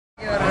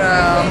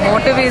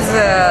motive is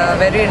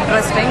very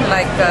interesting.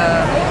 Like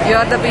you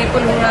are the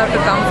people who have to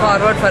come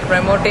forward for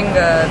promoting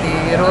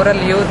the rural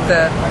youth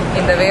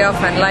in the way of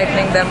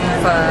enlightening them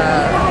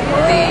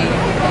the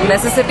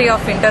necessity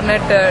of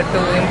internet to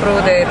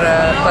improve their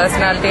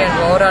personality and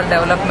overall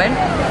development.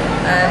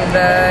 And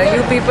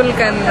you people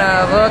can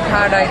work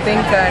hard, I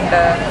think, and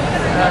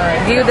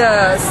give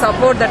the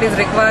support that is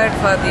required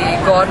for the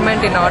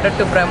government in order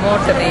to promote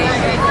the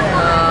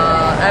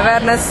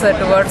awareness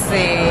towards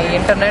the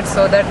internet,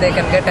 so that they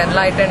can get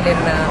enlightened in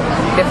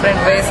different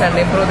ways and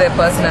improve their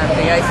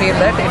personality. I feel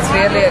that it's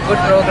really a good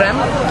program,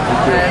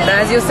 and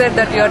as you said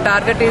that your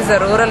target is a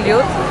rural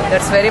youth,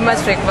 that's very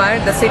much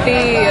required. The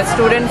city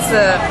students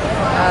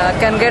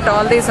can get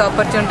all these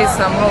opportunities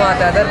somehow or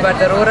the other, but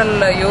the rural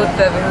youth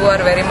who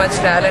are very much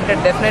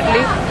talented,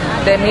 definitely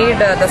they need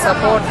the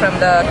support from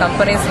the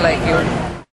companies like you.